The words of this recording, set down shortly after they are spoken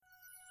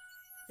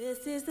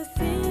This is the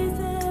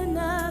season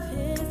of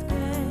His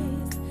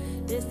grace.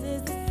 This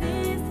is the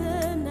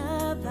season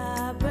of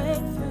our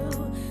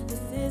breakthrough. This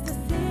is the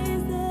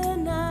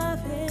season of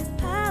His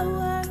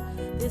power.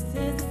 This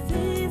is the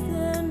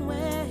season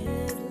where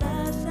His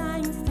love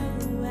shines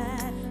through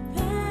at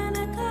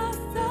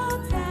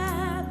Pentecostal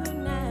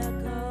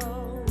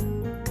Tabernacle,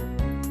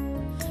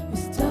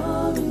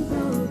 restoring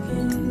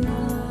broken love.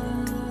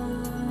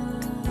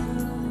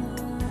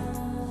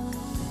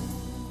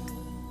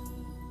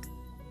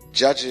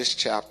 Judges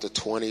chapter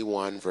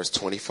 21, verse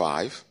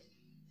 25.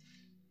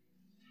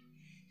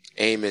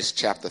 Amos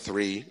chapter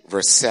 3,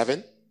 verse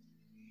 7.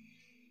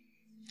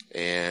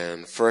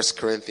 And 1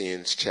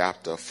 Corinthians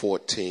chapter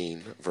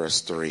 14, verse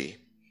 3. It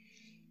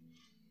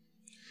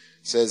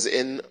says,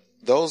 in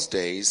those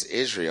days,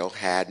 Israel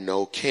had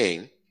no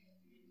king,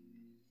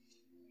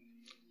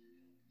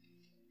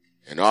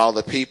 and all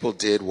the people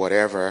did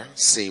whatever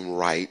seemed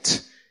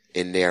right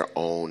in their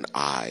own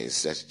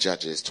eyes. That's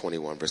Judges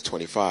 21, verse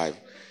 25.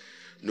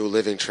 New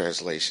Living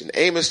Translation.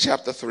 Amos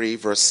chapter 3,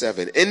 verse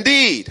 7.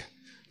 Indeed,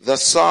 the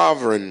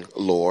sovereign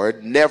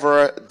Lord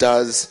never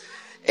does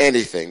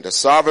anything. The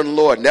sovereign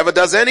Lord never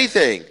does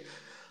anything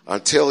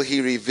until he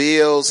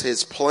reveals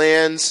his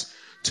plans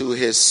to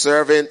his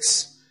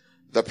servants,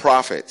 the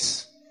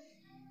prophets.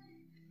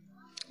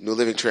 New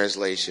Living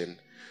Translation.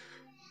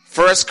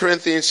 1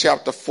 Corinthians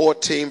chapter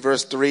 14,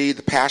 verse 3,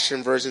 the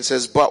Passion Version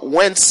says, but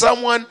when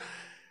someone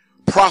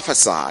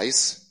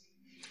prophesies,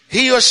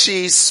 he or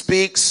she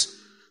speaks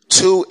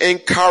to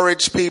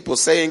encourage people.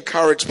 Say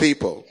encourage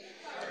people.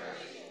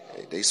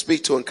 They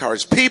speak to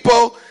encourage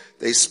people.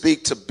 They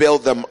speak to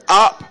build them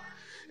up,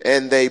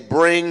 and they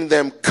bring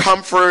them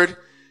comfort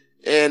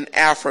and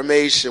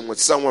affirmation. When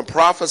someone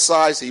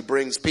prophesies, she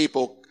brings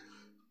people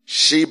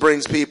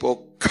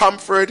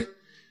comfort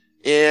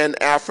and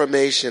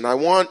affirmation. I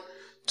want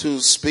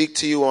to speak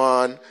to you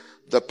on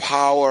the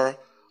power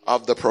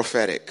of the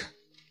prophetic.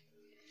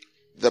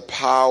 The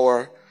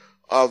power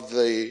of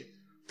the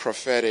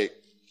prophetic.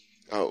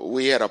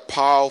 We had a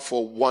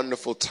powerful,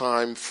 wonderful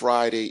time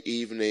Friday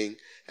evening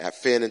at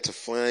Fan into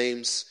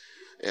Flames.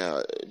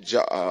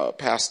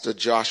 Pastor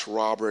Josh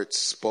Roberts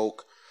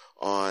spoke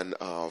on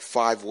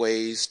 5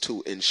 ways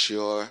to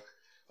ensure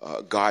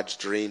God's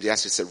dreams. He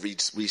actually said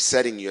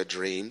resetting your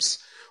dreams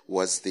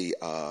was the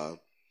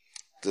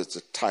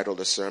title of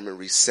the sermon,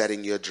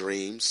 resetting your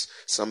dreams.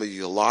 Some of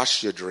you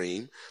lost your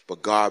dream,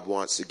 but God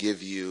wants to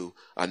give you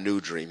a new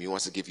dream. He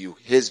wants to give you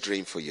his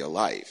dream for your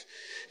life.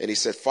 And he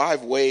said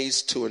 5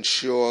 ways to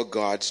ensure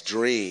God's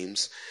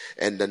dreams.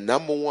 And the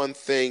number one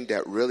thing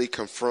that really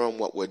confirmed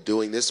what we're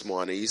doing this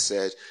morning, he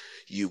said,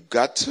 you've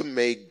got to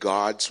make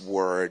God's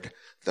word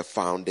the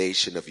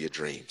foundation of your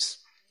dreams.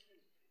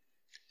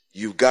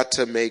 You've got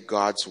to make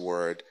God's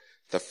word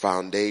the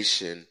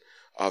foundation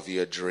of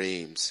your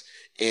dreams.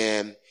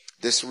 And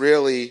this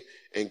really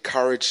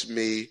encouraged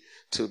me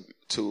to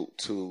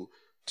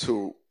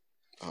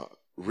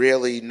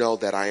really know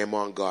that I am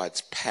on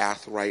God's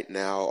path right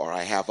now, or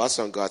I have us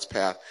on God's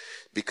path,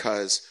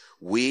 because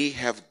we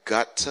have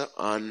got to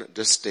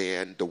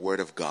understand the Word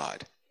of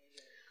God.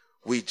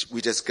 We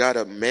just got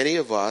to, many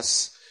of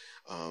us,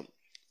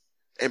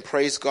 and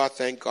praise God,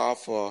 thank God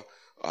for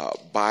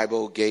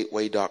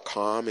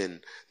BibleGateway.com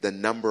and the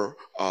number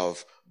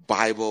of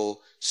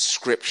Bible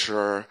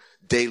scripture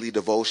daily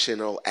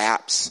devotional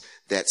apps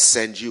that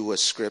send you a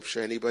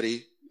scripture.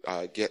 Anybody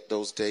get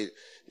those daily?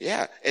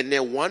 Yeah, and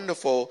they're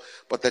wonderful,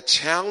 but the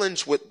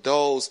challenge with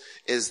those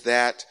is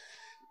that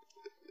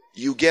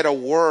you get a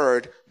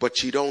word,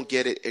 but you don't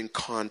get it in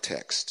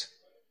context.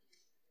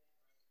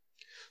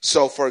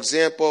 So, for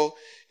example,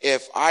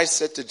 if I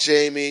said to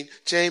Jamie,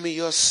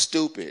 you're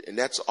stupid, and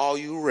that's all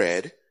you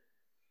read,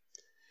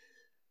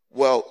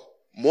 well,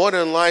 more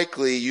than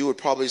likely, you would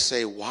probably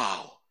say,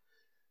 wow,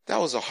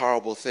 that was a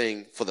horrible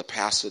thing for the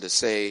pastor to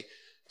say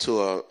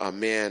to a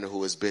man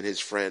who has been his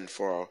friend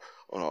for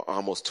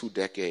almost 2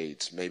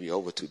 decades, maybe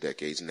over 2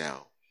 decades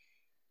now.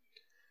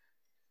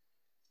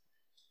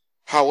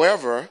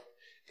 However,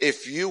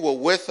 if you were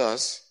with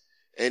us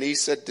and he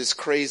said this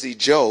crazy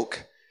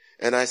joke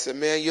and I said,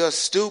 man, you're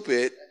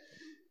stupid,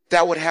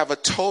 that would have a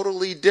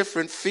totally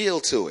different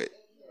feel to it,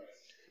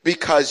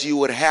 because you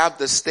would have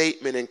the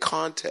statement in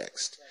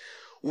context.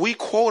 We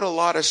quote a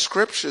lot of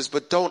scriptures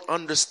but don't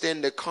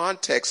understand the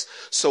context,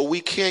 so we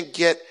can't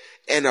get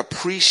an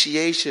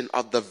appreciation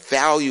of the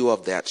value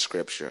of that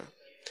scripture.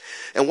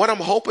 And what I'm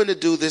hoping to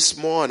do this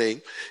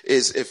morning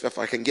is, if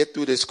I can get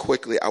through this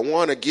quickly, I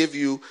want to give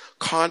you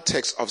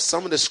context of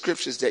some of the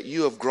scriptures that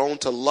you have grown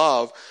to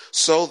love,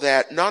 so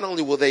that not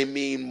only will they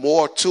mean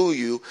more to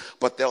you,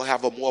 but they'll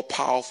have a more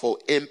powerful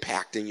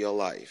impact in your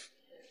life.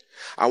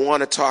 I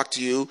want to talk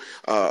to you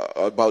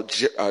about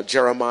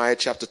Jeremiah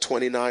chapter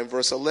 29,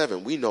 verse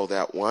 11. We know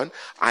that one.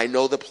 I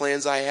know the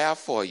plans I have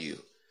for you.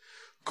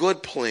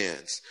 Good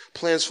plans.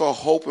 Plans for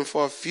hope and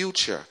for a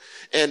future.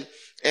 And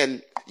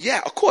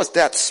yeah, of course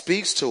that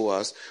speaks to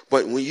us.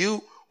 But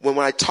when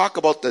I talk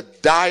about the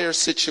dire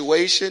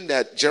situation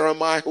that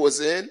Jeremiah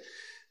was in,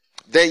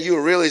 then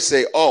you really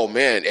say, oh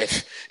man,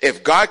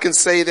 if God can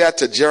say that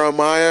to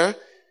Jeremiah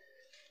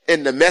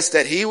in the mess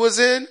that he was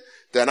in,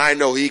 then I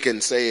know he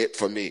can say it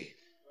for me.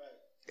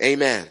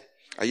 Amen.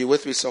 Are you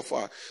with me so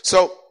far?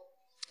 So,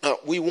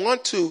 we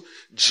want to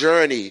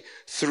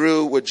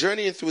we're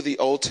journeying through the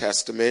Old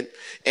Testament,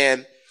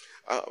 and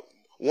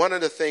one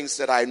of the things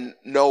that I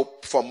know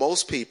for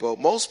most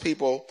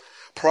people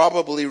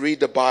probably read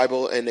the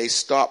Bible and they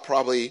stop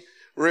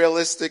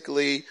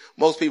realistically,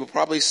 most people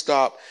probably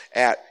stop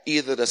at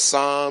either the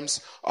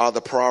Psalms or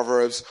the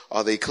Proverbs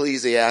or the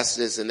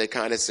Ecclesiastes, and they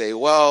kind of say,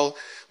 well,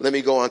 let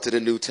me go on to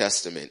the New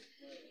Testament.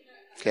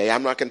 Okay,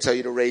 I'm not going to tell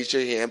you to raise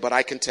your hand, but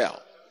I can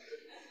tell.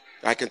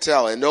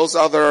 And those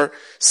other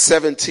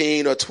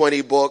 17 or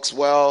 20 books,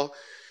 well,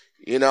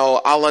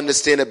 I'll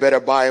understand it better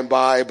by and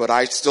by, but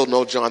I still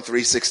know John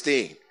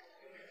 3:16.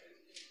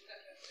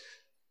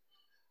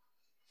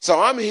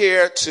 So I'm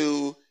here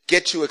to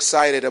get you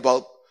excited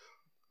about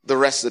the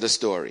rest of the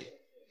story.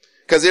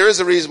 Because there is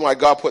a reason why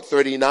God put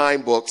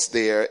 39 books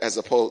there as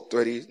opposed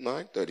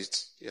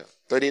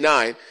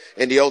 39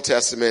 in the Old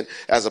Testament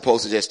as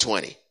opposed to just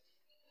 20.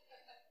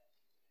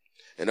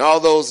 And all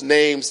those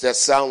names that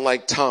sound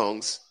like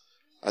tongues,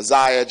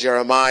 Isaiah,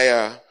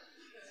 Jeremiah,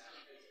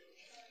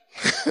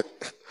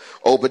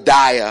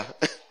 Obadiah,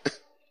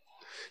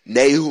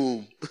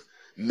 Nahum,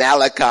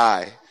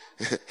 Malachi,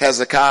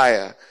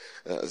 Hezekiah,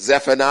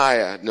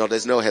 Zephaniah. No,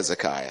 there's no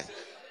Hezekiah.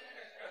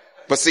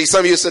 But see, some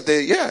of you said,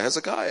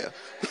 Hezekiah.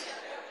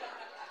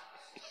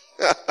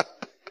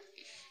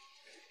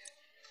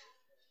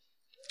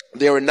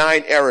 There were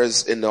 9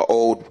 eras in the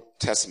Old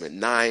Testament,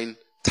 9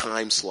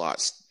 time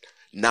slots,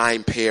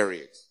 9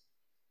 periods.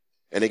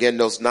 And again,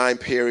 those 9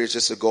 periods,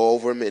 just to go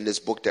over them in this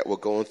book that we're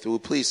going through,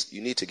 please,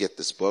 you need to get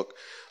this book,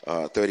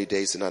 30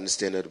 Days in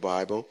Understanding of the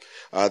Bible.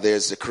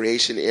 There's the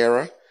creation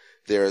era.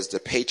 There's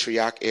the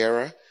patriarch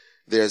era.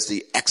 There's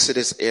the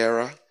Exodus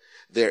era.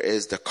 There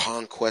is the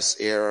conquest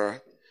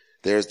era.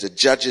 There's the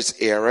Judges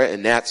era,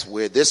 and that's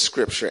where this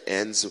scripture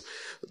ends,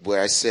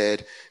 where I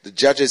said, the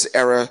Judges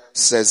era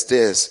says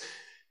this: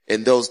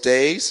 in those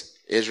days,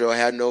 Israel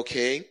had no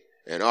king,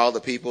 and all the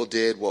people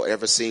did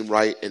whatever seemed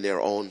right in their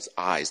own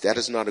eyes. That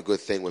is not a good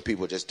thing when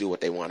people just do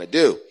what they want to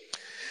do.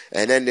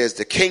 And then there's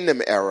the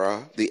kingdom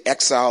era, the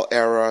exile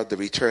era, the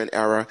return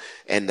era,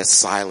 and the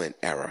silent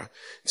era.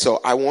 So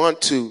I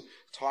want to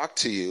talk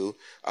to you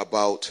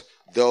about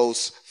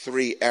those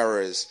 3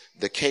 eras: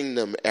 the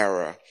kingdom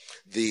era,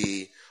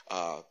 the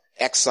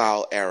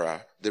exile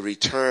era, the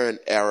return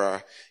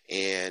era,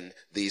 and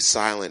the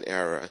silent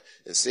era.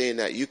 And seeing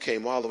that you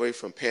came all the way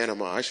from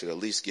Panama, I should at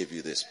least give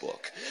you this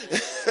book.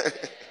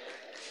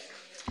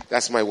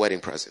 That's my wedding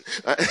present.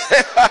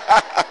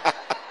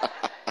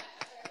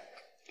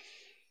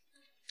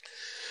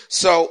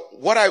 So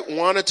what I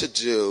wanted to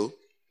do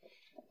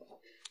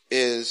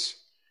is,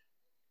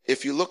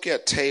 if you look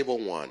at table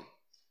 1,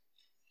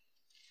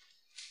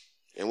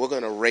 and we're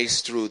going to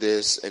race through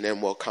this and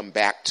then we'll come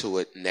back to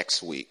it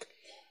next week.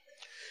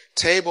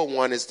 Table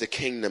 1 is the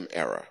kingdom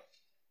era.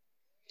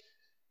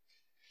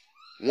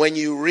 When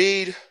you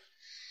read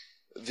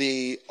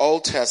the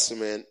Old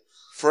Testament,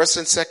 1st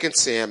and 2nd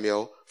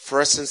Samuel,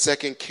 1st and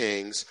 2nd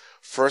Kings,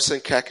 1st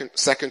and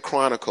 2nd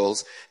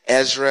Chronicles,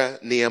 Ezra,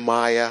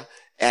 Nehemiah,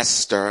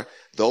 Esther,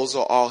 those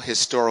are all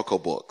historical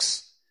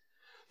books.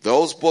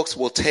 Those books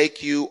will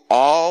take you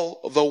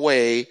all the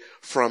way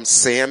from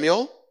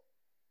Samuel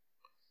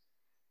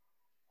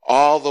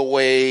all the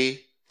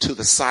way to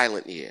the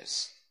silent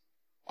years,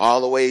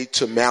 all the way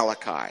to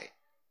Malachi.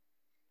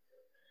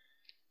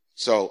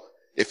 So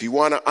if you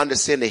want to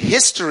understand the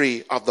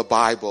history of the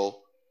Bible,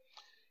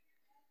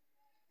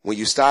 when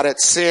you start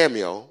at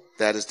Samuel,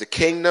 that is the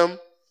kingdom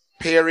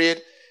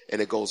period,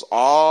 and it goes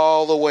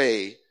all the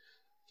way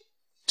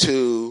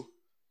to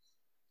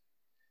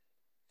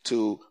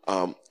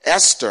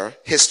Esther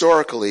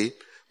historically,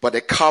 but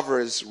it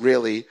covers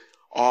really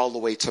all the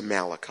way to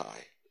Malachi.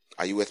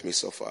 Are you with me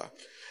so far?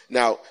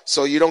 Now,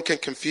 so you don't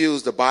get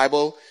confused, the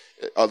Bible,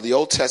 the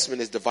Old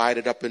Testament is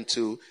divided up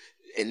into,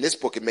 in this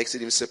book it makes it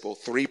even simple,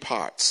 3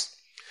 parts.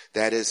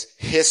 That is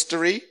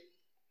history,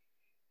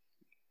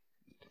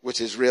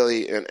 which is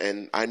really,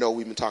 and I know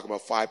we've been talking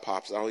about 5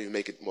 parts. I don't even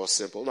make it more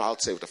simple. No, I'll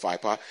say with the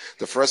 5 part.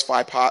 The first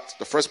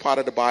part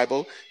of the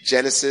Bible,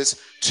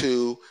 Genesis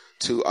to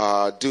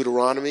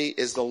Deuteronomy,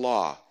 is the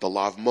law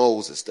of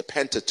Moses, the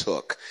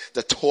Pentateuch,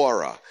 the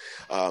Torah.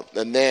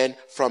 And then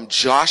from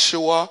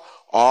Joshua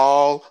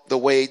all the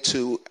way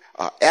to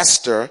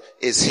Esther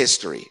is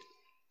history.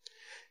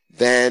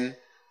 Then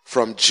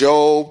from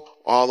Job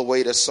all the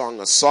way to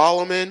Song of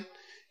Solomon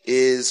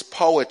is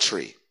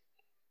poetry.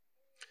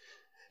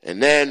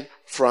 And then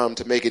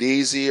to make it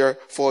easier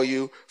for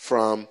you,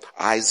 from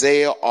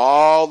Isaiah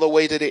all the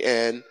way to the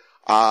end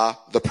are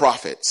the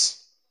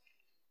prophets.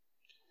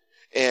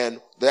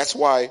 And that's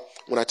why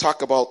when I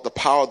talk about the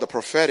power of the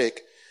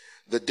prophetic,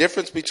 the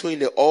difference between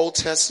the Old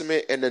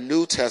Testament and the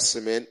New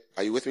Testament,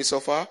 are you with me so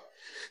far?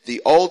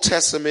 The Old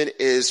Testament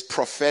is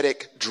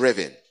prophetic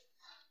driven.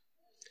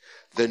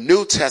 The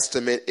New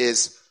Testament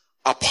is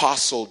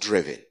apostle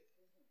driven.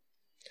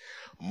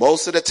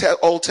 Most of the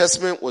Old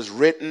Testament was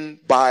written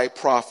by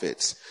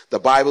prophets. The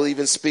Bible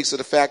even speaks of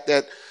the fact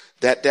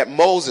that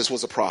Moses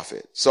was a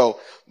prophet. So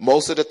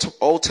most of the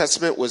Old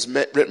Testament was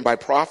written by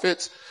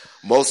prophets.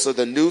 Most of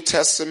the New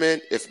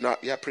Testament, if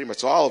not, pretty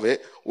much all of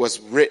it, was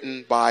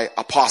written by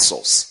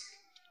apostles.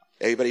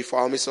 Everybody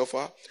follow me so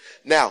far?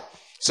 Now,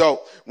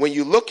 so when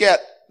you look at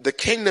the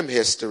kingdom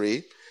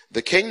history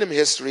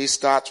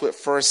starts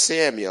with 1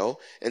 Samuel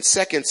and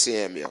 2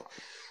 Samuel.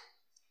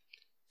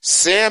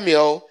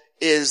 Samuel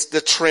is the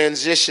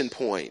transition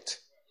point.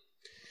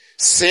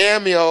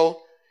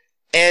 Samuel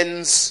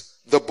ends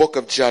the book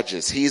of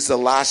Judges. He's the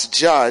last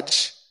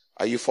judge.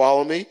 Are you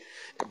following me?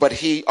 But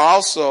he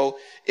also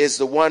is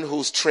the one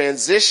who's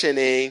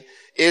transitioning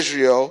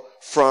Israel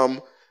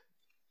from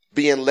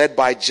being led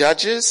by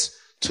judges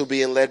to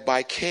being led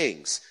by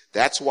kings.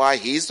 That's why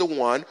he's the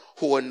one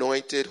who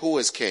anointed who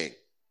is king?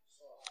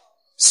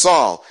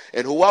 Saul.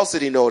 And who else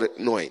did he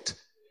anoint?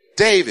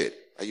 David.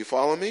 Are you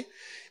following me?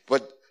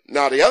 But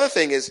now the other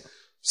thing is,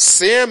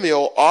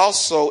 Samuel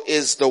also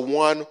is the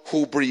one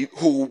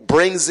who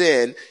brings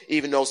in,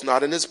 even though it's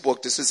not in this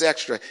book, this is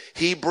extra,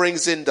 he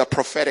brings in the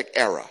prophetic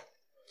era.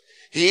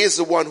 He is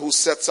the one who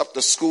sets up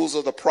the schools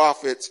of the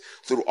prophets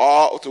through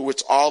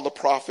which all the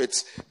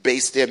prophets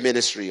base their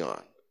ministry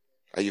on.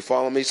 Are you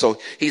following me? So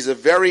he's a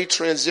very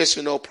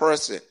transitional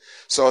person.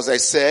 So as I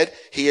said,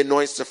 he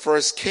anoints the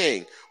first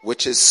king,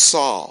 which is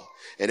Saul.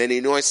 And then he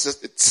anoints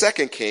the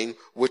second king,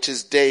 which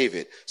is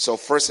David. So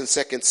 1 and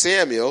 2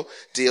 Samuel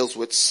deals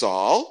with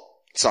Samuel,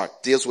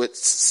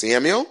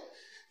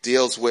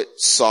 deals with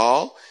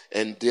Saul,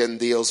 and then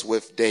deals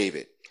with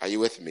David. Are you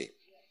with me?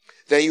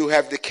 Then you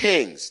have the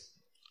kings.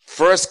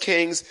 1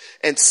 Kings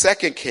and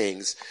 2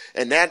 Kings,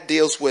 and that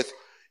deals with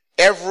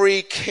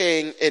every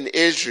king in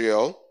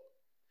Israel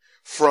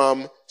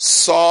from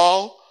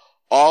Saul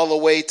all the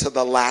way to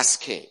the last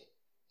king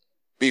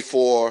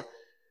before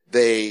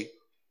they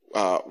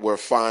were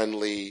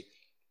finally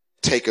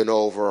taken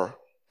over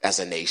as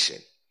a nation.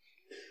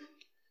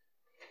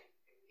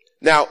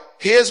 Now,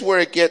 here's where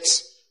it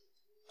gets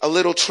a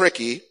little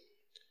tricky,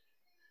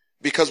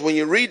 because when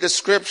you read the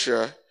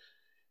scripture,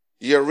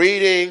 you're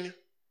reading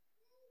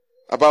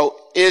about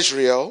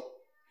Israel,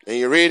 and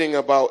you're reading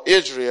about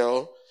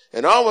Israel,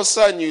 and all of a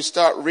sudden you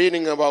start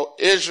reading about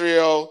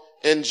Israel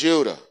and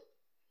Judah.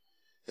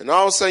 And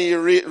all of a sudden you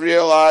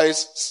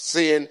realize,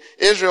 seeing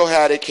Israel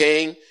had a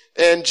king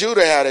and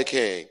Judah had a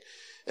king.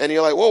 And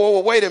you're like, whoa,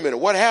 wait a minute,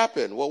 what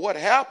happened? Well, what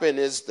happened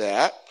is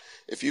that,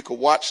 if you could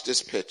watch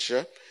this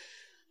picture,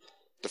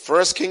 the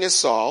first king is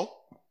Saul.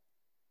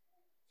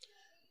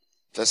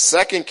 The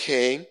second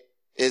king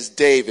is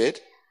David.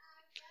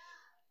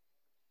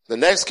 The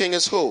next king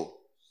is who?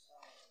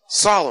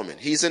 Solomon.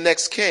 He's the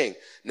next king.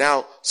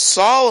 Now,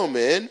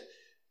 Solomon,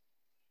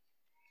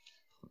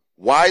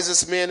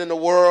 wisest man in the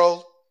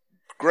world,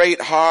 great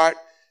heart,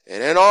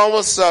 and then all of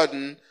a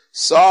sudden,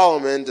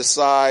 Solomon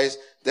decides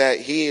that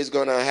he is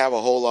going to have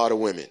a whole lot of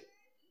women.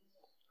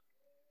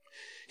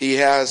 He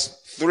has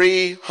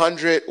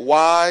 300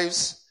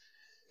 wives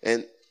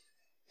and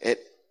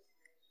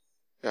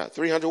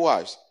 300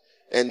 wives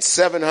and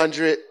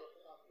 700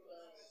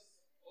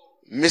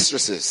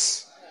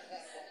 mistresses,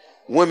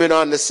 women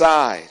on the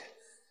side.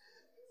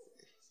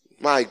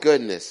 My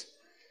goodness.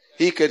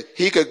 He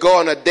could go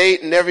on a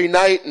date and every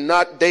night and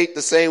not date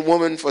the same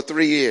woman for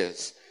 3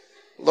 years.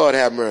 Lord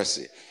have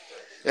mercy.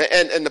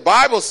 And the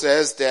Bible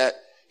says that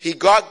he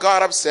got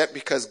upset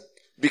because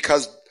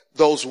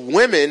those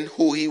women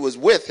who he was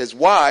with, his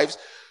wives,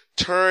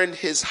 turned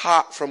his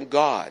heart from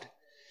God.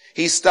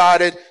 He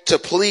started to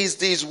please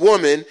these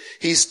women.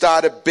 He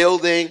started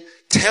building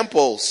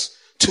temples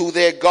to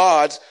their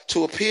gods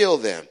to appeal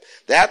them.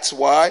 That's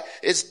why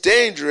it's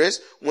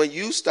dangerous when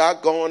you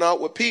start going out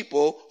with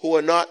people who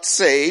are not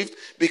saved,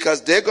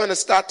 because they're going to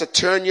start to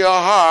turn your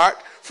heart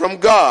from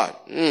God.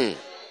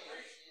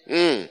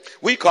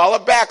 We call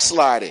it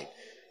backsliding.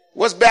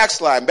 What's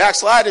backsliding?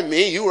 Backsliding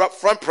means you were up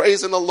front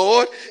praising the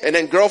Lord, and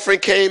then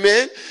girlfriend came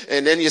in,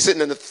 and then you're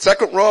sitting in the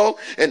second row,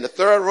 and the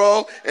third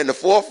row, and the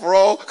fourth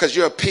row, because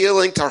you're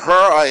appealing to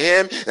her or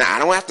him. And I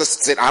don't have to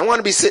sit. I don't want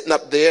to be sitting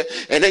up there.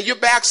 And then you're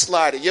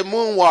backsliding. You're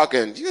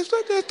moonwalking.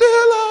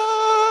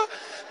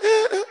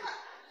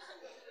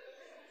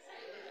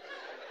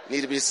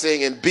 Need to be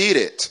singing "Beat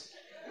It."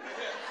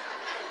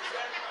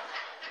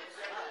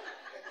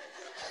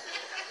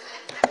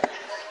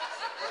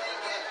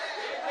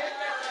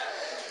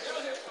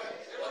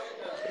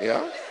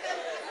 Yeah.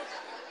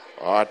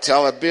 Or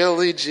tell her,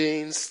 Billie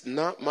Jean's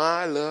not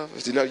my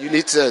love. You know, you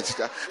need to,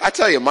 I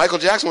tell you, Michael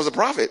Jackson was a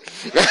prophet.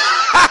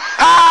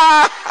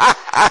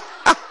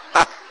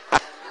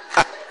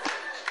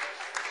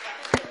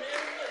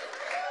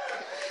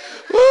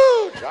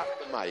 Woo, drop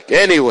the mic.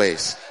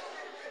 Anyways.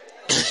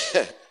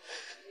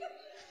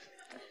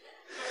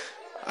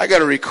 I got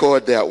to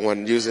record that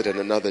one, use it in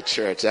another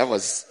church. That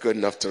was good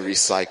enough to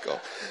recycle.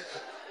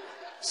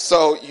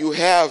 So you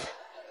have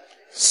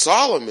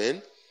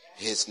Solomon.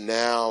 He is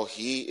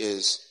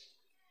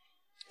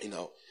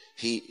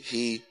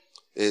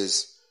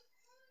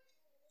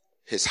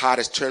his heart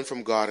has turned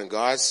from God, and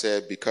God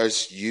said,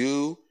 because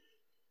you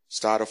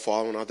started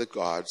following other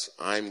gods,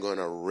 I'm going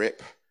to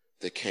rip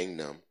the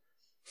kingdom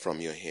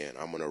from your hand.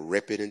 I'm going to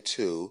rip it in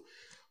two.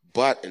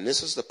 But, and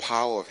this is the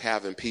power of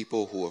having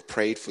people who have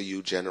prayed for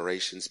you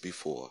generations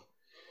before.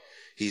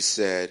 He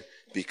said,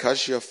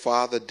 because your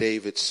father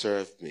David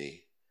served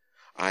me,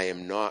 I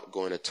am not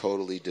going to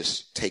totally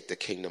just take the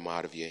kingdom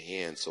out of your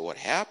hand. So what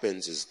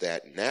happens is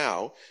that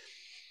now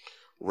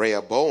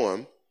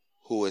Rehoboam,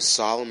 who is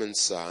Solomon's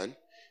son,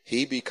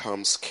 he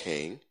becomes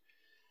king,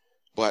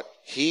 but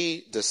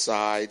he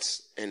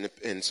decides, and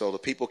so the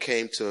people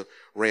came to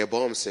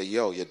Rehoboam and said,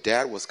 yo, your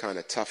dad was kind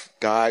of tough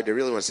guy. They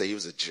really want to say he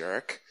was a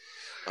jerk.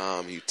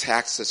 He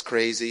taxed us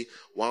crazy.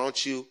 Why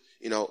don't you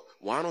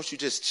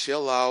just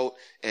chill out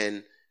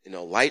and,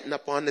 lighten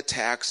up on the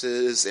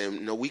taxes,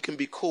 and, we can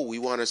be cool. We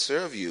want to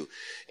serve you.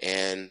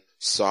 And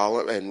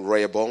Solomon and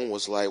Rehoboam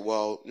was like,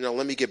 well,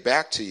 let me get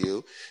back to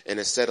you. And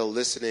instead of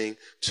listening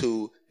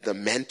to the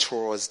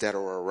mentors that are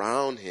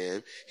around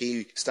him,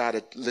 he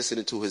started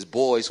listening to his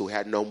boys who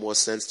had no more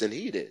sense than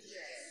he did.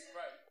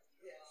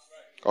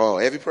 Oh,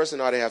 every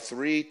person ought to have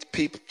three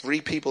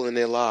people in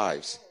their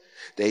lives.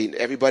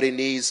 Everybody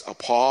needs a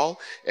Paul,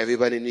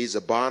 everybody needs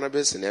a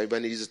Barnabas, and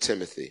everybody needs a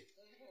Timothy.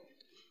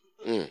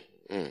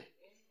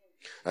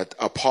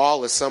 A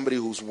Paul is somebody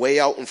who's way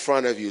out in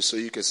front of you, so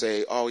you can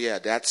say, oh yeah,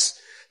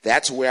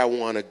 that's where I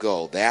want to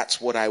go. That's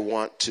what I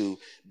want to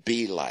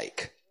be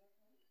like.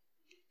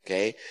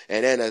 Okay?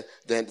 And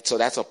so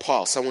that's a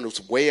Paul, someone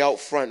who's way out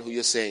front who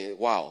you're saying,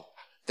 wow,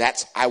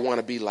 I want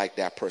to be like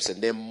that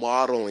person. They're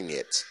modeling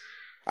it.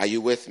 Are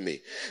you with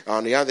me?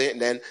 On the other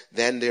hand,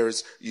 then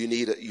you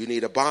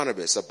need a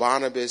Barnabas. A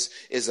Barnabas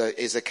is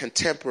a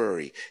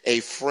contemporary, a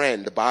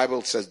friend. The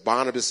Bible says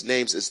Barnabas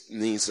means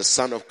the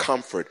son of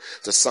comfort,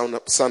 the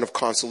son of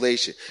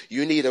consolation.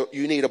 You need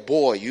a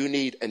boy. You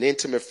need an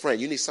intimate friend.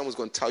 You need someone who's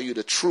going to tell you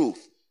the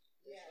truth,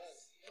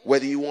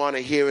 whether you want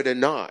to hear it or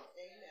not.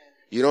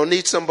 You don't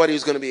need somebody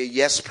who's going to be a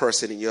yes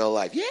person in your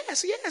life.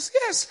 Yes, yes,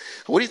 yes.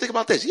 What do you think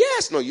about this?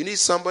 Yes. No, you need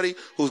somebody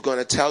who's going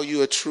to tell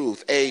you a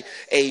truth.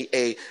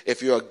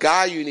 If you're a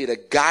guy, you need a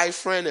guy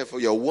friend. If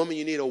you're a woman,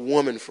 you need a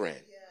woman friend.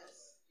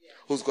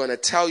 Who's going to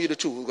tell you the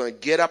truth. Who's going to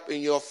get up in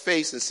your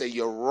face and say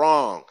you're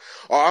wrong.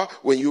 Or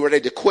when you're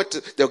ready to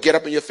quit, they'll get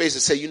up in your face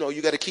and say,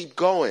 you got to keep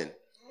going.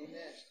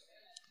 Amen.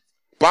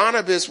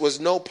 Barnabas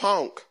was no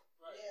punk.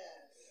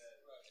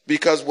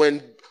 Because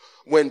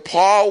when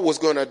Paul was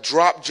going to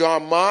drop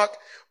John Mark,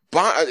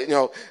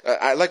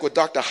 I like what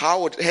Dr.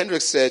 Howard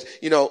Hendricks said.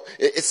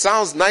 It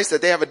sounds nice that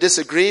they have a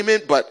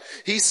disagreement, but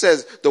he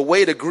says the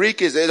way the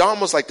Greek is, it's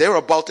almost like they're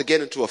about to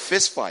get into a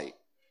fist fight.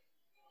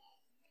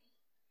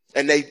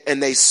 And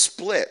they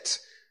split.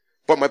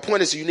 But my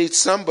point is, you need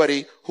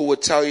somebody who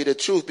would tell you the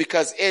truth,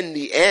 because in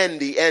the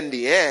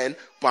end,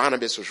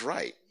 Barnabas was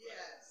right.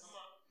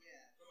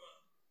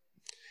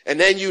 And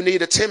then you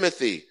need a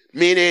Timothy,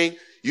 meaning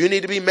you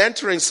need to be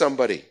mentoring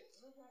somebody.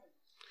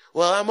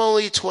 Well, I'm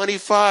only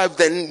 25.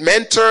 Then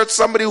mentor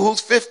somebody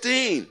who's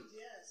 15.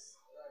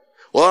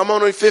 Well, I'm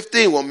only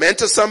 15. Well,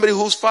 mentor somebody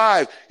who's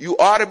 5.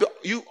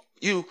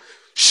 You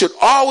should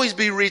always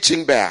be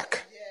reaching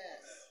back.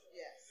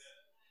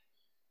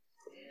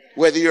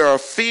 Whether you're a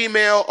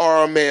female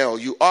or a male,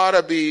 you ought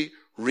to be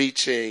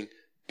reaching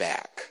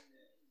back.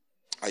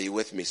 Are you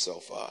with me so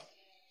far?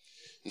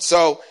 And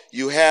so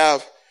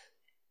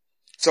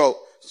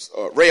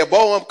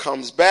Rehoboam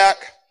comes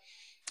back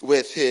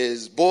with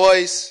his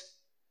boys.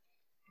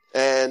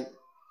 And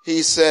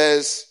he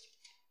says,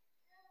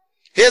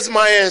 here's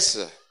my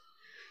answer.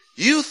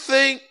 You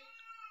think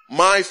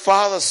my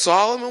father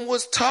Solomon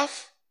was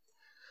tough?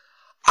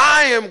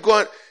 My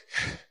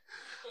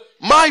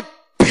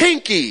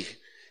pinky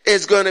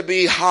is going to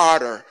be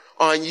harder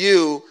on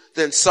you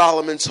than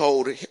Solomon's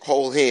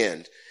whole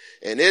hand.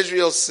 And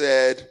Israel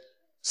said,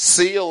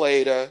 see you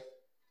later.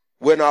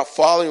 We're not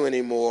following you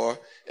anymore.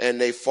 And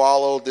they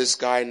followed this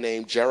guy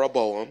named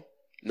Jeroboam.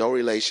 No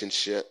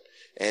relationship.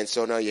 And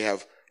so now you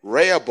have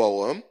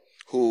Rehoboam,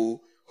 who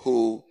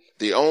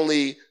the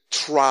only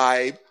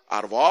tribe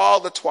out of all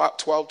the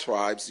 12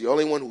 tribes, the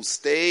only one who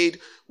stayed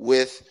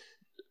with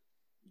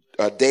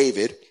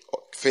David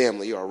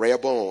family, or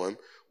Rehoboam,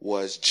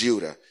 was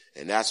Judah.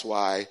 And that's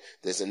why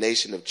there's a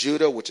nation of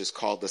Judah, which is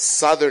called the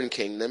southern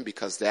kingdom,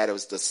 because that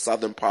was the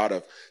southern part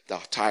of the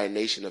entire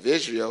nation of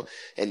Israel.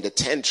 And the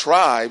 10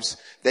 tribes,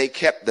 they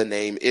kept the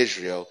name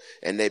Israel,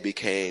 and they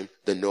became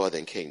the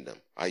northern kingdom.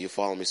 Are you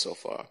following me so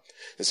far?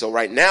 And so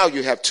right now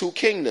you have 2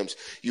 kingdoms.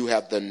 You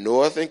have the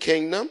northern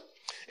kingdom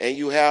and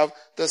you have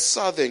the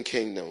southern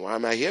kingdom. Why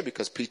am I here?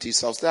 Because PT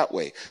sells that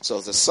way. So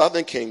it's the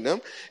southern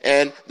kingdom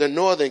and the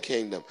northern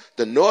kingdom.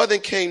 The northern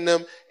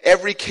kingdom,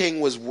 every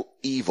king was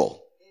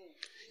evil.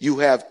 You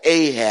have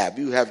Ahab,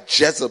 you have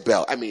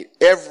Jezebel.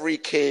 Every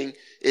king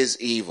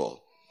is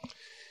evil.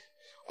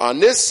 On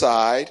this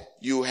side,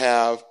 you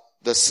have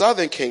the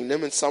southern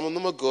kingdom, and some of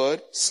them are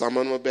good, some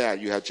of them are bad.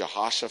 You have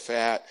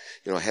Jehoshaphat,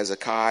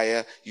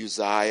 Hezekiah,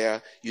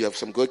 Uzziah. You have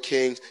some good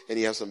kings, and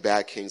you have some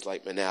bad kings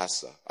like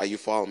Manasseh. Are you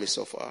following me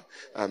so far?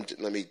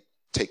 Let me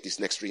take these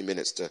next 3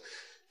 minutes to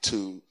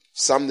to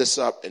sum this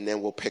up, and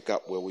then we'll pick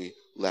up where we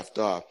left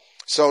off.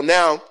 So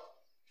now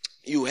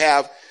you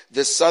have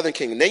this southern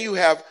kingdom. Then you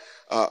have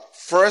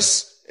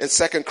First and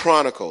Second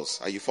Chronicles.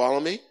 Are you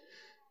following me?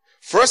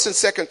 First and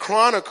Second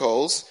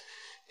Chronicles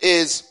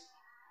is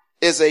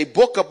a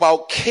book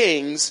about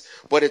kings,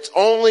 but it's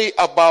only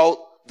about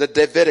the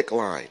Davidic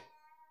line.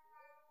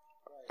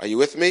 Are you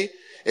with me?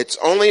 It's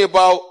only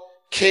about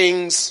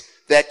kings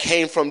that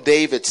came from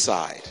David's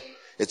side.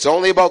 It's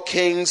only about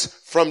kings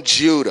from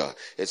Judah.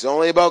 It's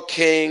only about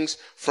kings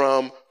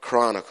from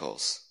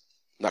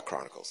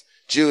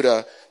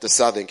Judah, the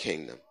southern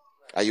kingdom.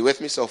 Are you with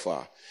me so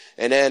far?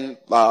 And then,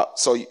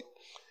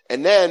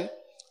 and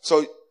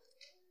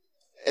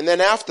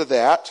then after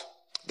that,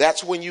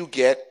 that's when you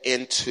get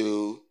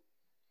into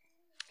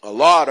a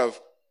lot of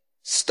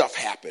stuff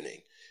happening.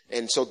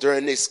 And so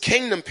during this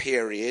kingdom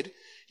period,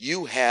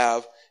 you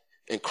have,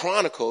 in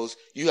Chronicles,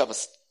 you have a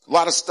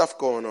lot of stuff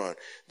going on.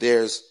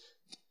 There's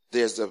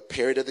the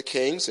period of the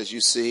kings, as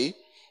you see,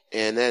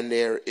 and then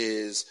there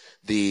is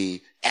the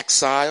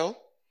exile.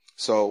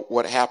 So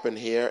what happened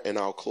here, and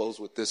I'll close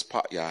with this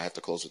part. Yeah, I have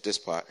to close with this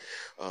part.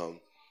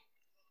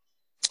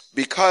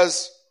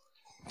 Because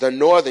the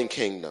northern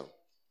kingdom,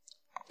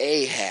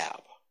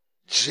 Ahab,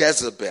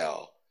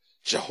 Jezebel,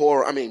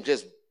 Jehoram,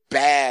 just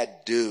bad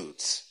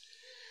dudes.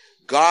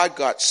 God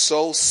got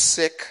so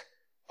sick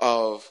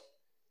of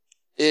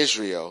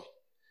Israel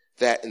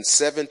that in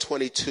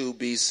 722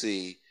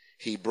 BC,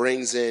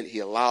 he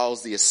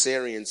allows the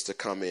Assyrians to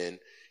come in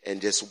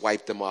and just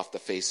wipe them off the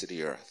face of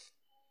the earth.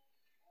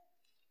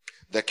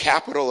 The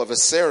capital of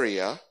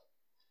Assyria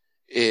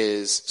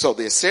so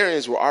the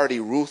Assyrians were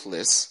already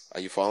ruthless. Are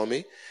you following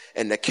me?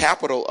 And the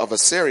capital of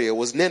Assyria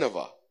was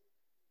Nineveh.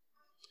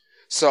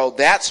 So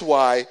that's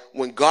why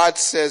when God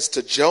says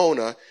to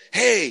Jonah,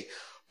 hey,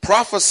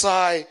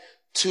 prophesy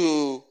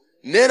to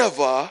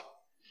Nineveh,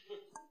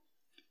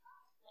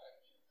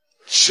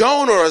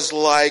 Jonah is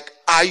like,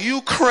 are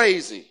you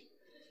crazy?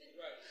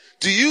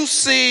 Do you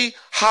see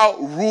how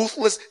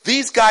ruthless?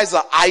 These guys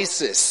are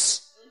ISIS.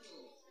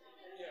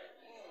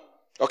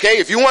 Okay,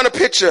 if you want a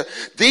picture,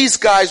 these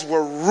guys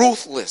were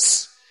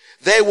ruthless.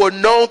 They were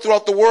known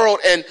throughout the world.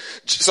 And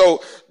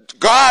so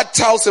God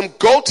tells him,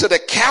 go to the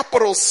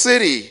capital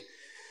city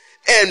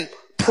and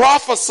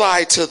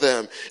prophesy to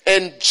them.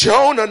 And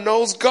Jonah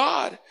knows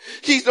God.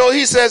 He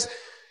says,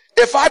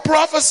 if I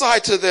prophesy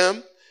to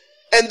them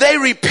and they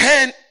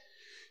repent,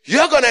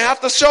 you're going to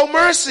have to show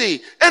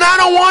mercy. And I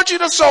don't want you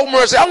to show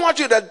mercy. I want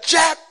you to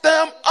jack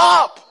them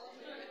up.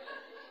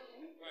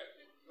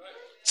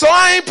 So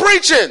I ain't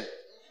preaching.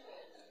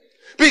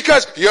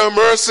 Because your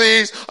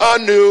mercies are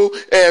new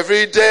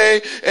every day.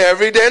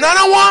 And I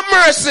don't want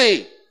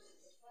mercy.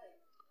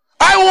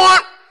 I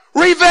want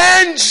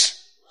revenge.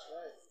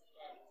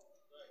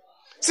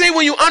 See,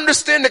 when you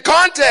understand the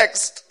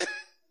context.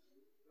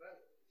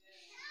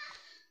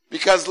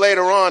 Because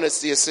later on,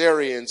 it's the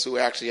Assyrians who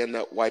actually end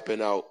up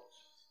wiping out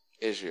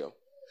Israel.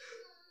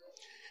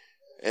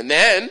 And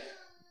then,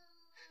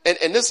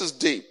 and this is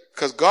deep,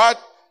 because God,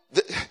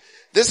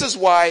 this is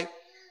why,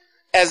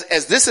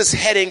 as this is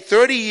heading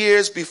 30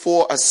 years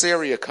before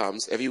Assyria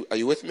comes, are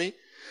you with me?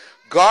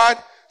 God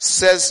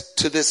says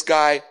to this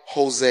guy,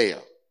 Hosea,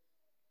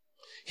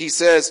 he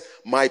says,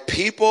 my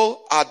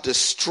people are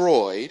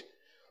destroyed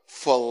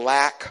for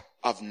lack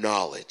of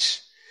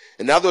knowledge.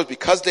 In other words,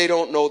 because they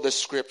don't know the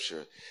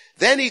scripture.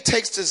 Then he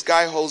takes this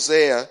guy,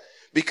 Hosea,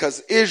 because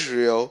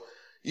Israel,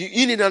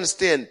 you need to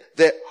understand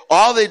that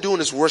all they're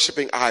doing is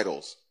worshiping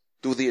idols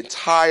through the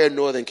entire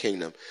northern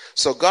kingdom.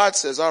 So God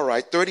says, all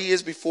right, 30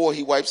 years before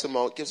he wipes them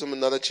out, gives them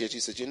another chance. He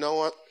says, you know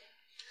what?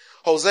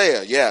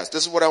 Hosea, yes,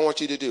 this is what I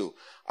want you to do.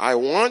 I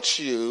want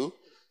you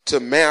to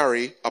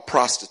marry a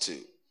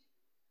prostitute.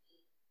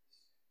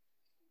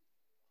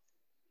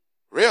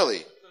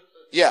 Really?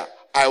 Yeah.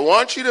 I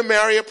want you to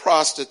marry a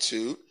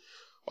prostitute.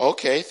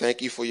 Okay,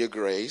 thank you for your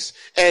grace.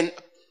 And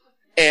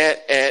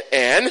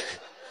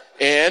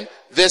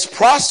this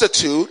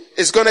prostitute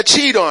is going to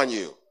cheat on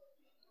you.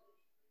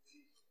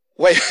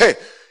 Wait,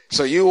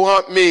 so you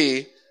want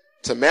me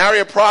to marry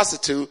a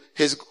prostitute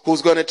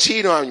who's going to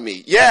cheat on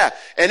me? Yeah.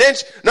 And then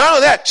not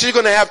only that, she's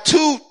going to have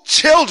 2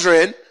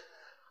 children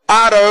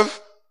out of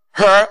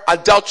her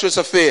adulterous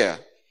affair.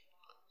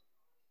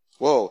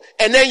 Whoa.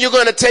 And then you're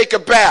going to take her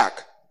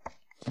back.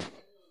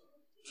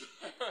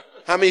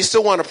 How many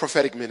still want a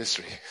prophetic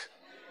ministry?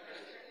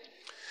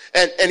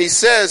 And he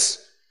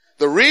says,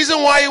 the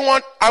reason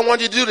why I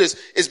want you to do this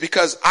is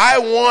because I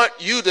want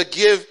you to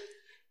give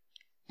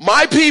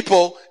my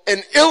people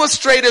an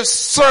illustrative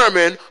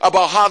sermon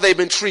about how they've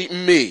been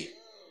treating me.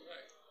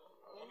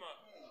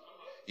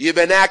 You've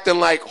been acting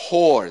like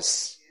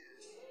whores.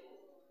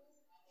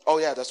 Oh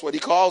yeah, that's what he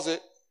calls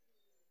it.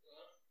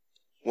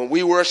 When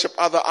we worship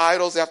other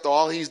idols after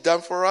all he's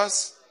done for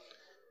us,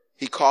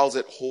 he calls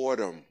it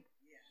whoredom.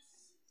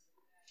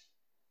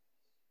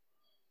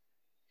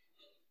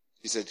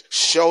 He said,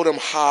 show them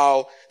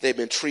how they've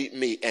been treating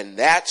me. And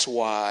that's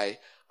why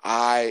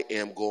I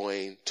am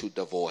going to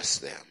divorce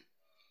them.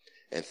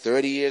 And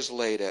 30 years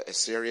later,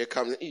 Assyria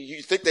comes.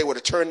 You think they would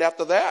have turned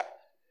after that?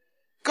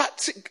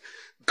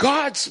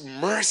 God's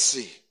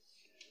mercy.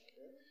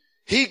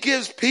 He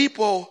gives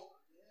people,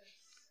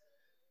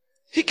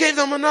 he gave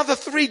them another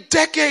 3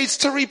 decades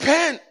to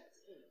repent.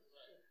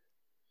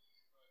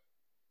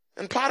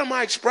 And part of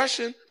my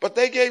expression, but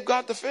they gave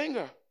God the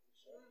finger.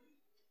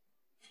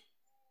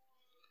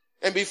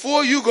 And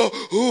before you go,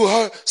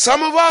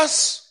 some of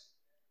us,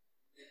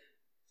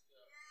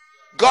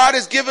 God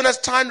has given us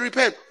time to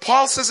repent.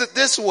 Paul says it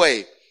this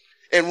way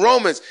in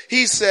Romans.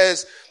 He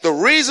says, the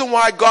reason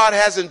why God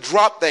hasn't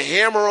dropped the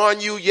hammer on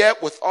you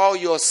yet with all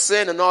your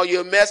sin and all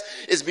your mess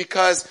is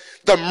because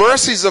the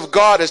mercies of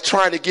God is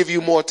trying to give you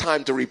more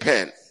time to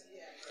repent.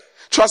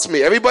 Trust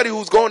me, everybody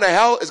who's going to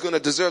hell is going to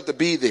deserve to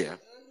be there.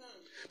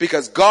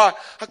 Because God,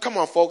 come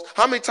on folks,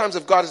 how many times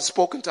have God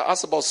spoken to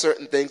us about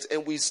certain things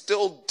and we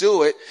still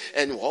do it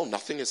and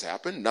nothing has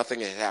happened,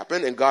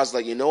 and God's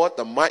like, you know what,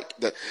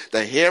 the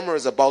hammer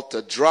is about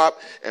to drop,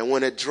 and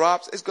when it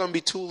drops, it's going to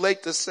be too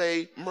late to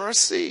say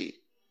mercy.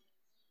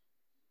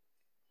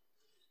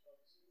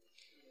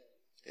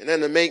 And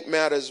then to make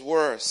matters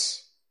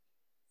worse,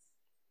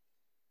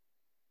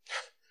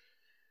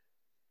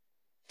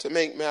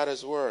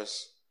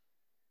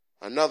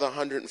 another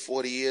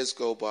 140 years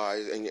go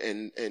by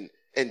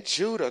and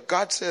Judah,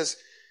 God says,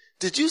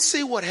 did you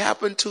see what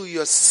happened to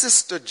your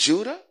sister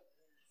Judah?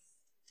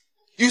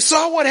 You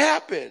saw what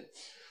happened.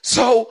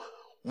 So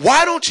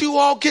why don't you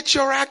all get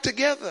your act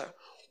together?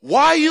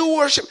 Why you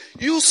worship?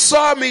 You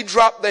saw me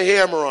drop the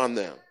hammer on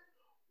them.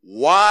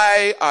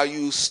 Why are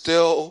you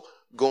still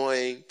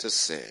going to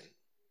sin?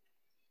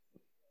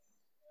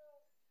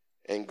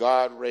 And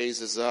God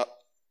raises up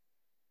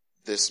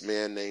this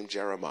man named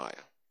Jeremiah.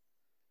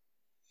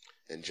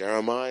 And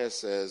Jeremiah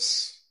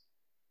says,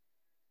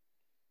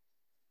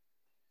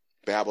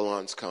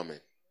 Babylon's coming.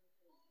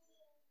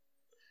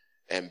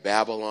 And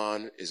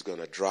Babylon is going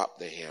to drop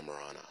the hammer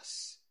on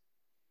us.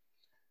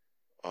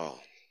 Oh.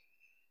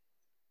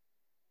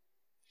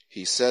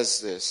 He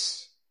says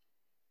this.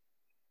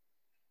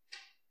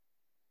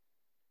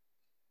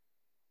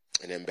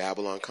 And then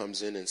Babylon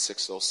comes in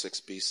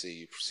 606 BC.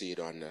 You see it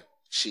on the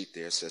sheet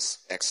there. It says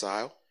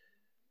exile.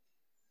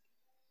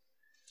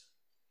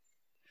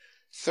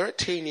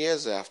 13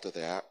 years after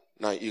that.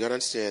 Now you got to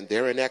understand,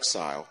 they're in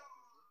exile.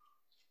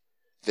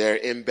 They're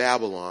in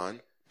Babylon.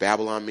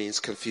 Babylon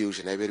means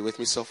confusion. Everybody with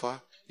me so far?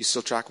 You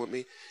still tracking with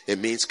me? It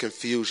means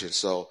confusion.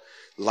 So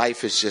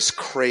life is just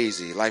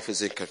crazy. Life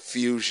is in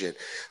confusion.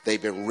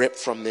 They've been ripped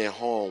from their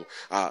home.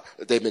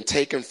 They've been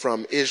taken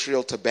from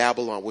Israel to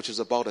Babylon, which is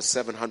about a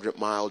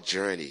 700-mile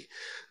journey.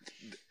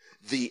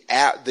 The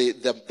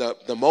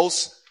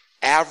most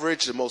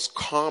average, the most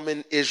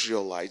common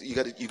Israelite, you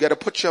got to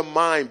put your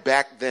mind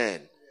back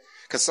then.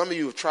 Because some of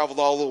you have traveled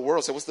all over the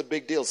world. So what's the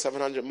big deal?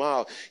 700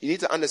 miles. You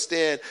need to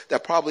understand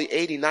that probably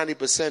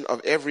 80-90%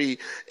 of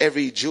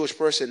every Jewish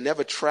person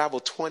never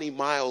traveled 20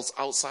 miles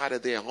outside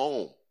of their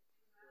home.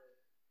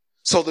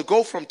 So to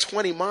go from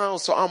 20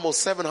 miles to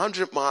almost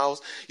 700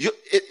 miles,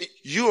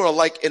 you are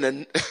like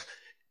in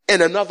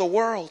another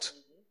world.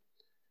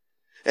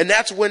 And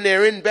that's when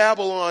they're in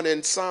Babylon.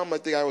 In Psalm, I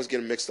think I always get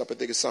them mixed up. I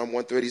think it's Psalm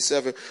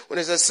 137. When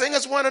it says, sing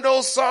us one of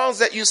those songs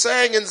that you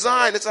sang in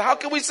Zion. It says, how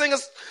can we sing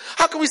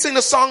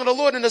the song of the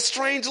Lord in a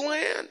strange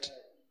land?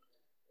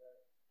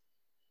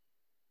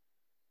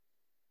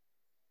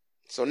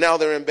 So now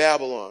they're in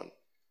Babylon.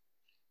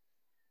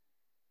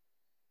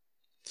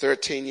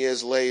 13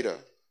 years later,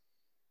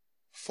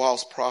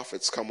 false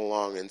prophets come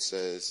along and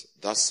says,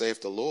 thus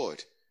saith the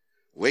Lord,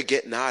 we're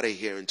getting out of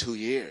here in 2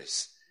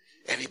 years.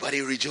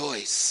 Everybody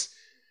rejoice.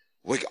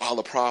 All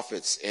the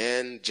prophets,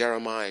 and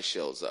Jeremiah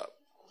shows up.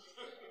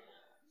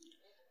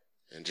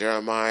 And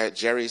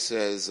Jerry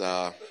says,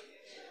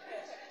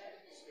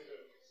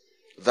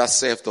 thus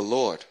saith the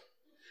Lord,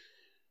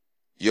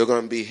 you're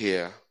going to be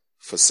here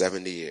for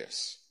 70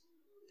 years.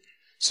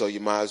 So you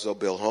might as well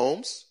build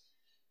homes.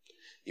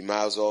 You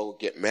might as well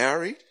get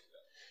married.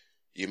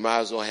 You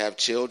might as well have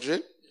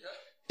children.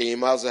 And you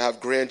might as well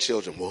have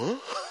grandchildren.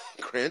 What?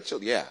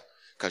 Grandchildren? Yeah,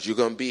 because you're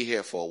going to be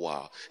here for a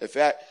while. In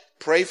fact,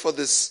 pray for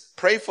the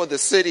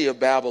city of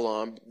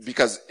Babylon,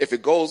 because if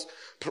it goes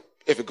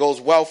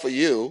well for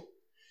you,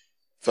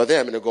 for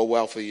them, it'll go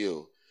well for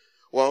you.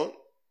 Well,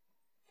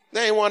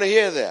 they ain't want to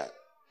hear that.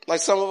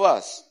 Like some of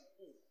us.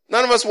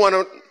 None of us want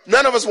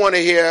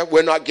to hear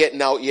we're not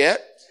getting out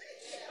yet.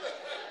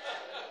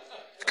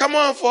 Come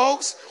on,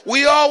 folks.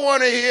 We all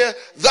want to hear,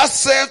 thus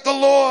saith the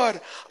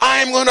Lord, I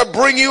am going to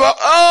bring you up.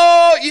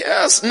 Oh,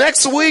 yes,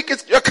 next week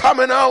you're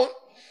coming out.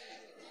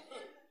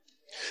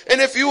 And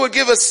if you would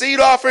give a seed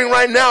offering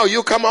right now,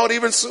 you'll come out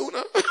even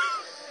sooner.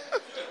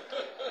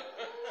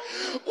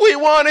 We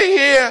want to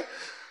hear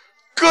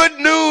good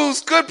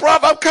news, good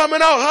prophet, I'm coming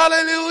out.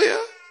 Hallelujah.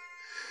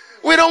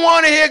 We don't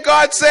want to hear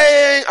God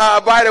saying,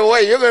 by the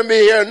way, you're going to be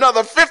here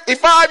another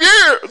 55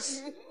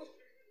 years.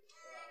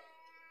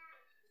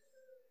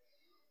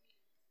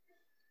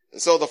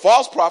 And so the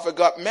false prophet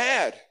got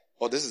mad.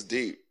 Oh, this is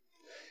deep.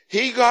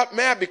 He got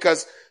mad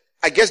because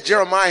I guess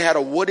Jeremiah had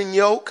a wooden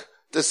yoke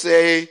to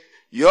say,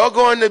 you're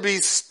going to be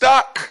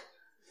stuck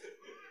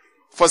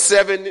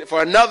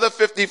for another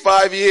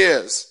 55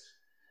 years.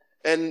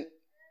 And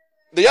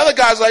the other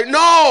guy's like,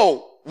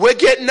 no, we're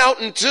getting out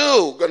in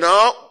 2.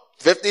 No,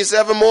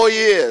 57 more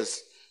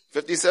years.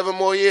 57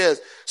 more years.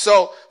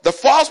 So the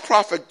false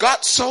prophet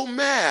got so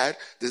mad.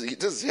 This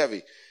is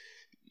heavy.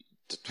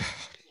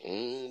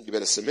 You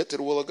better submit to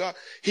the will of God.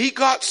 He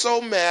got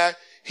so mad,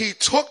 he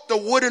took the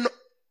wooden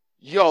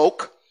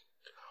yoke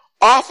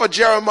off of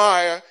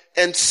Jeremiah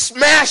and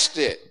smashed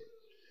it.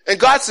 And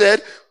God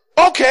said,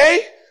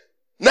 okay,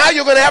 now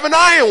you're going to have an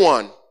iron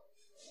one.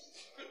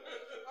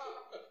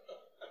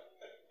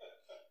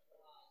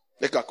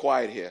 It got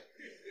quiet here.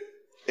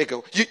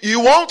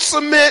 You won't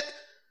submit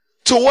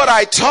to what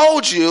I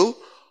told you.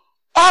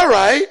 All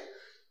right,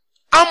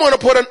 I'm going to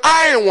put an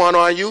iron one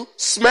on you.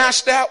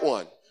 Smash that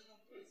one.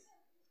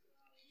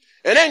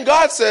 And then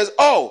God says,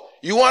 oh,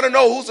 you want to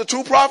know who's the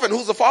true prophet and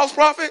who's the false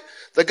prophet?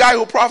 The guy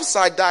who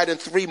prophesied died in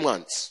 3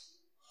 months.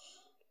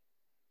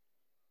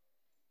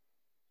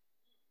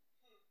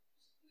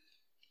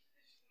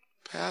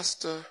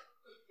 Pastor,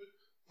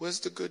 where's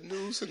the good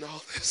news in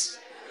all this?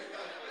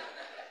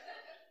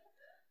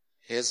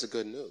 Here's the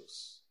good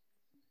news.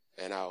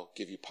 And I'll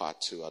give you part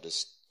 2. I'll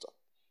just stop.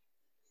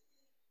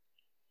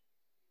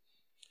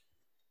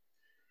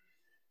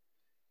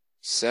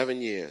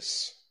 7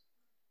 years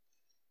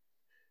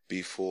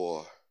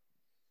before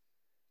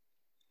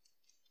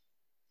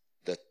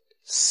the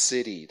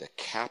city, the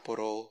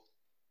capital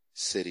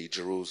city,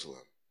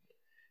 Jerusalem,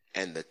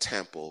 and the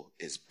temple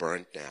is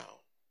burnt down.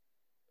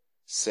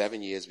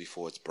 7 years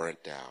before it's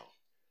burnt down,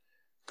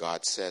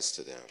 God says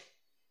to them,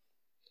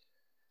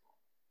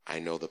 I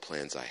know the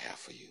plans I have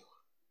for you.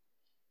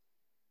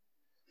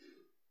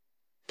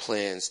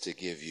 Plans to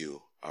give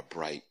you a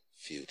bright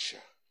future.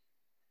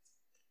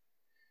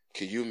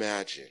 Can you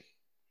imagine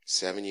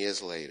 7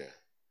 years later,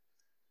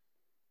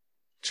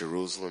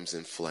 Jerusalem's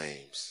in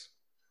flames.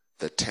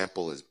 The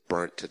temple is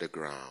burnt to the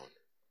ground.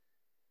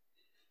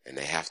 And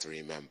they have to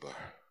remember,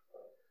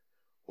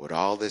 with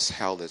all this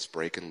hell that's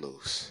breaking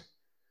loose,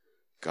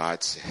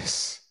 God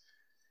says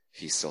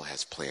he still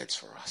has plans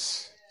for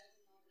us.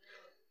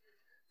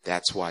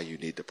 That's why you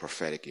need the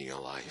prophetic in your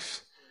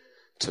life,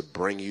 to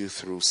bring you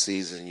through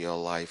seasons in your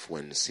life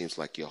when it seems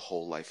like your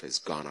whole life has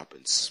gone up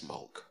in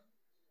smoke.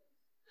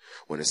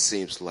 When it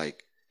seems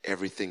like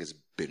everything has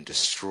been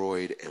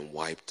destroyed and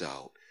wiped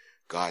out.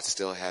 God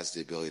still has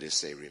the ability to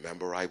say,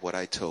 remember what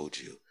I told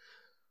you.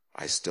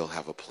 I still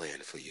have a plan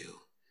for you.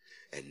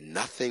 And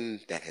nothing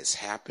that has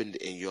happened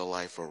in your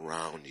life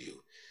around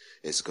you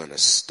is going to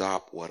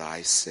stop what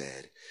I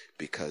said,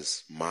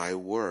 because my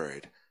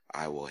word,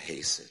 I will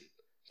hasten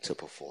to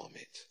perform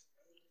it.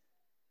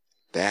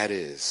 That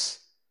is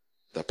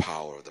the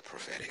power of the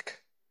prophetic.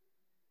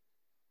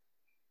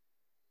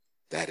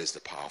 That is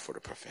the power for the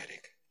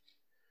prophetic.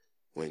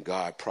 When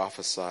God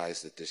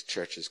prophesies that this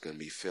church is going to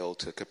be filled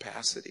to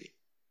capacity.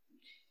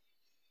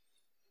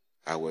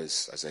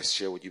 As I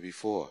shared with you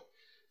before,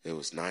 it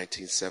was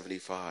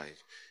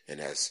 1975. And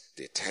as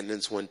the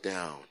attendance went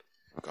down,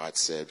 God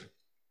said,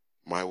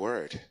 my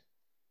word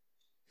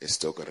is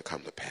still going to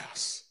come to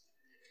pass.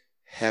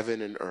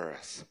 Heaven and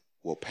earth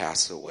will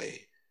pass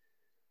away,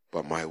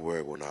 but my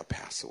word will not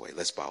pass away.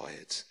 Let's bow our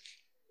heads.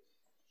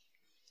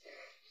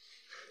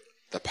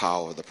 The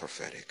power of the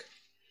prophetic.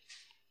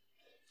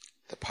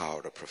 The power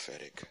of the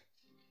prophetic.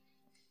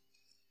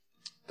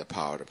 The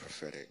power of the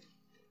prophetic.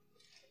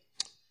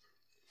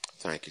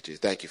 Thank you, Jesus.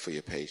 Thank you for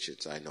your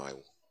patience. I know I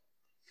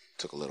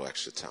took a little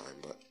extra time,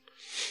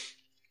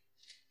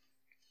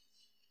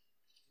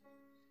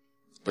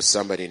 but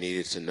somebody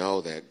needed to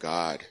know that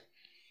God,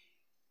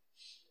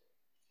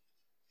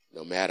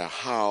 no matter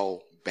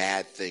how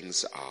bad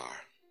things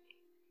are,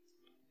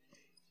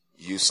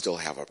 you still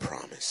have a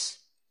promise.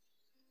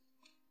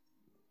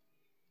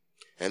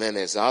 And then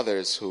there's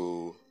others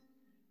who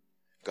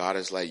God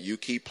is like, you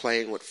keep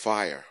playing with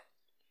fire.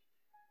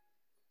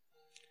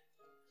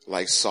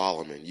 Like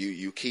Solomon,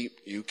 you keep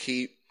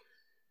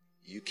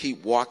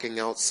walking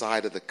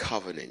outside of the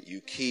covenant. You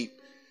keep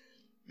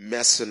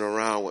messing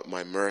around with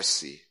my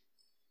mercy.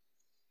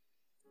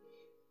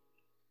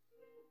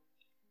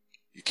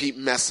 You keep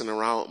messing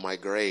around with my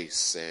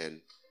grace,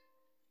 and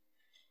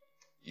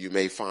you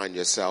may find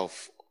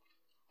yourself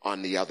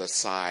on the other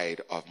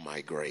side of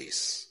my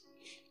grace.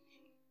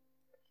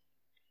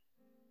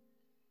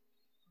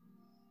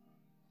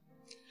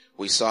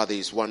 We saw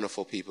these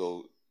wonderful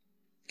people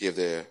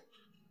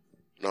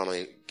not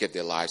only give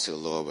their lives to the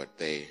Lord, but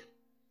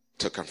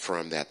to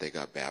confirm that, they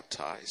got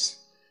baptized.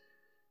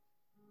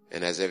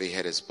 And as every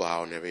head is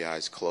bowed and every eye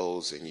is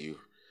closed, and you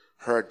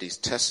heard these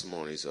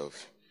testimonies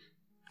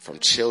from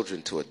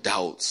children to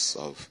adults,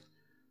 of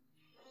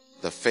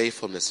the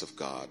faithfulness of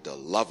God, the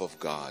love of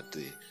God.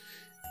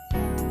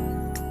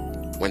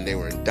 When they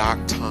were in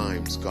dark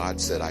times, God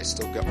said, I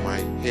still got my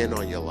hand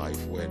on your life.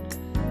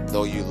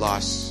 Though you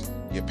lost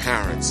your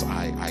parents,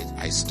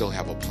 I still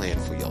have a plan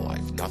for your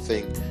life.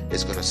 Nothing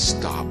is going to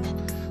stop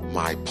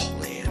my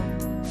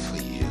plan for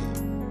you.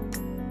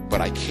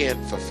 But I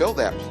can't fulfill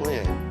that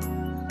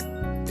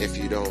plan if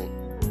you don't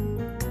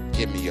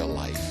give me your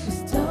life.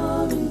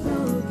 torn and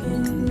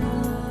broken.